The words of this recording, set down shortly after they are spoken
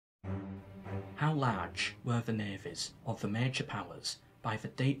How large were the navies of the major powers by the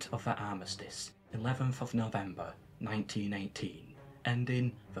date of the armistice, 11th of November 1918,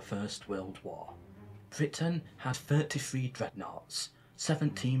 ending the First World War? Britain had 33 dreadnoughts,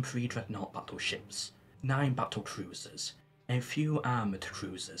 17 pre-dreadnought battleships, 9 battle cruisers, a few armoured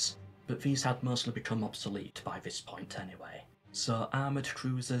cruisers, but these had mostly become obsolete by this point anyway, so armoured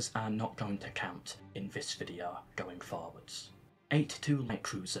cruisers are not going to count in this video going forwards. 82 light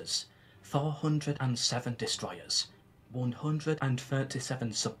cruisers, 407 destroyers,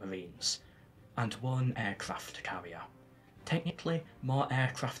 137 submarines, and 1 aircraft carrier. Technically, more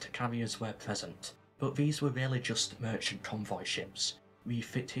aircraft carriers were present, but these were really just merchant convoy ships,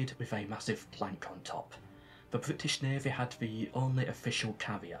 refitted with a massive plank on top. The British Navy had the only official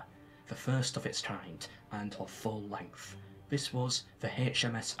carrier, the first of its kind and of full length. This was the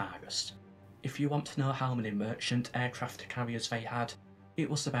HMS Argus. If you want to know how many merchant aircraft carriers they had, it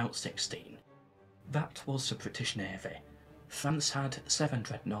was about 16. That was the British Navy. France had 7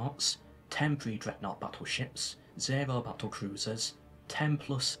 dreadnoughts, 10 pre-dreadnought battleships, 0 battle cruisers, 10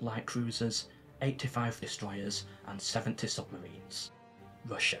 plus light cruisers, 85 destroyers and 70 submarines.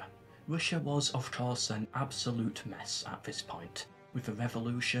 Russia. Russia was of course an absolute mess at this point, with the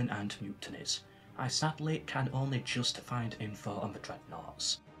revolution and mutinies. I sadly can only just find info on the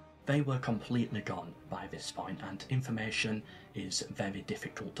dreadnoughts. They were completely gone by this point and information is very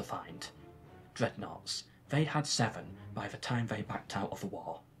difficult to find. Dreadnoughts. They had 7 by the time they backed out of the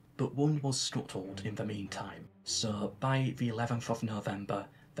war, but 1 was scuttled in the meantime, so by the 11th of November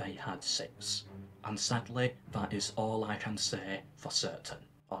they had 6. And sadly, that is all I can say for certain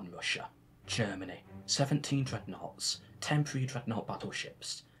on Russia. Germany. 17 dreadnoughts, 10 pre-dreadnought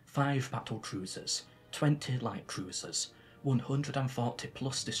battleships, 5 battle cruisers, 20 light cruisers, 140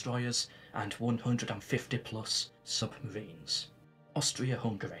 plus destroyers and 150 plus submarines.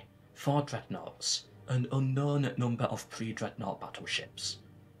 Austria-Hungary. 4 dreadnoughts, an unknown number of pre-dreadnought battleships,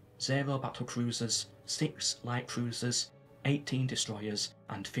 0 battle cruisers, 6 light cruisers, 18 destroyers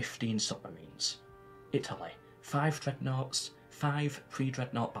and 15 submarines. Italy. 5 dreadnoughts, 5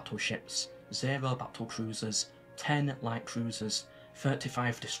 pre-dreadnought battleships, 0 battle cruisers, 10 light cruisers,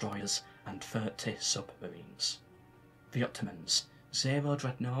 35 destroyers and 30 submarines. The Ottomans. 0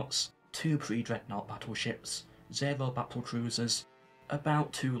 dreadnoughts, 2 pre-dreadnought battleships, 0 battle cruisers,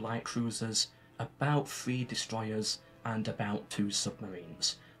 about 2 light cruisers, about 3 destroyers and about 2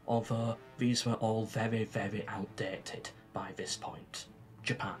 submarines, although these were all very outdated by this point.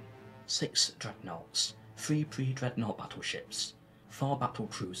 Japan. 6 dreadnoughts, 3 pre-dreadnought battleships, 4 battle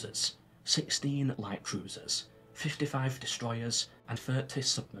cruisers, 16 light cruisers, 55 destroyers and 30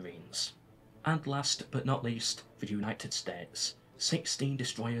 submarines. And last but not least, the United States. 16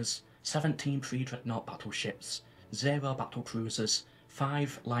 destroyers, 17 pre-dreadnought battleships, 0 battle cruisers,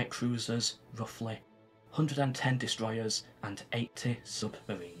 5 light cruisers roughly, 110 destroyers and 80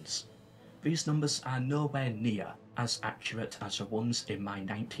 submarines. These numbers are nowhere near as accurate as the ones in my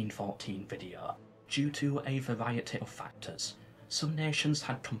 1914 video, due to a variety of factors. Some nations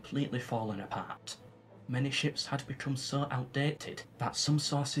had completely fallen apart. Many ships had become so outdated that some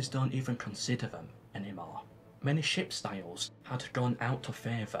sources don't even consider them anymore. Many ship styles had gone out of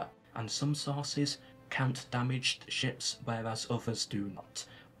favour, and some sources count damaged ships whereas others do not.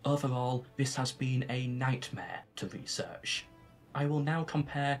 Overall, this has been a nightmare to research. I will now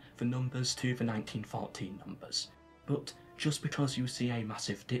compare the numbers to the 1914 numbers, but just because you see a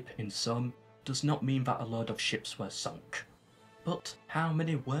massive dip in some does not mean that a load of ships were sunk. But how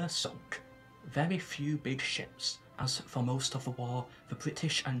many were sunk? Very few big ships, as for most of the war, the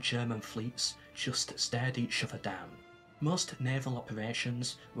British and German fleets just stared each other down. Most naval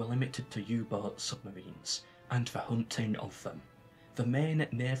operations were limited to U-boat submarines, and the hunting of them. The main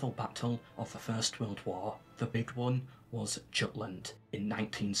naval battle of the First World War, the big one, was Jutland in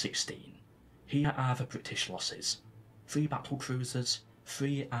 1916. Here are the British losses: 3 battle cruisers,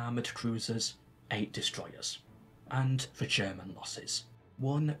 3 armoured cruisers, 8 destroyers. And the German losses: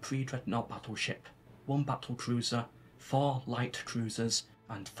 1 pre-dreadnought battleship, 1 battle cruiser, 4 light cruisers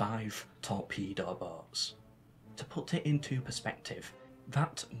and 5 torpedo boats. To put it into perspective,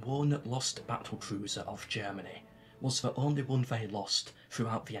 that 1 lost battle cruiser of Germany was the only one they lost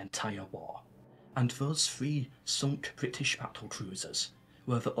throughout the entire war, and those 3 sunk British battle cruisers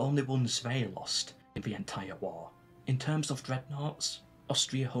were the only ones they lost in the entire war. In terms of dreadnoughts,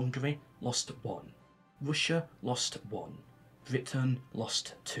 Austria-Hungary lost 1, Russia lost 1, Britain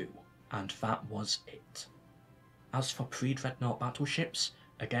lost 2, and that was it. As for pre-dreadnought battleships,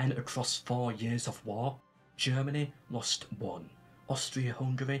 again across 4 years of war, Germany lost 1,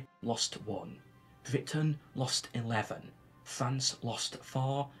 Austria-Hungary lost 1, Britain lost 11, France lost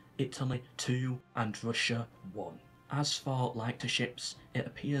 4, Italy 2 and Russia 1. As for lighter ships, it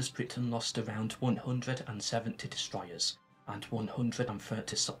appears Britain lost around 170 destroyers and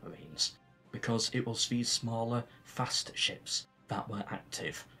 130 submarines, because it was these smaller, fast ships that were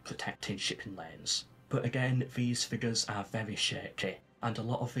active, protecting shipping lanes. But again, these figures are very shaky, and a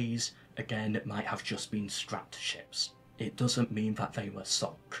lot of these, again, might have just been scrapped ships. It doesn't mean that they were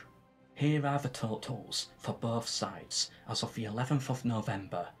sunk. Here are the totals for both sides as of the 11th of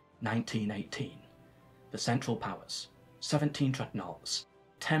November 1918. The Central Powers: 17 Dreadnaughts,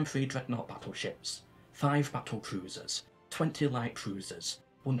 10 3-Dreadnought battleships, 5 battle cruisers, 20 light cruisers,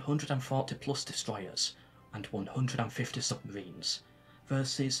 140 plus destroyers, and 150 submarines,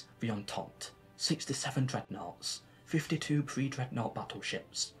 versus the Entente: 67 Dreadnaughts, 52 pre-Dreadnought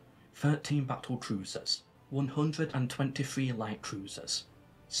battleships, 13 battle cruisers, 123 light cruisers,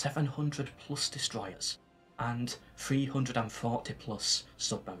 700 plus destroyers, and 340 plus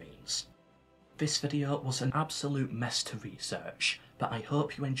submarines. This video was an absolute mess to research, but I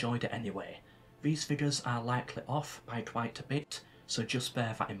hope you enjoyed it anyway. These figures are likely off by quite a bit, so just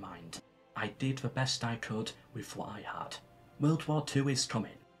bear that in mind. I did the best I could with what I had. World War II is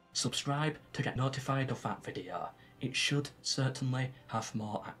coming. Subscribe to get notified of that video. It should certainly have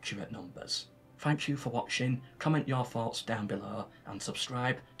more accurate numbers. Thank you for watching, comment your thoughts down below, and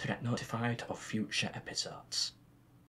subscribe to get notified of future episodes.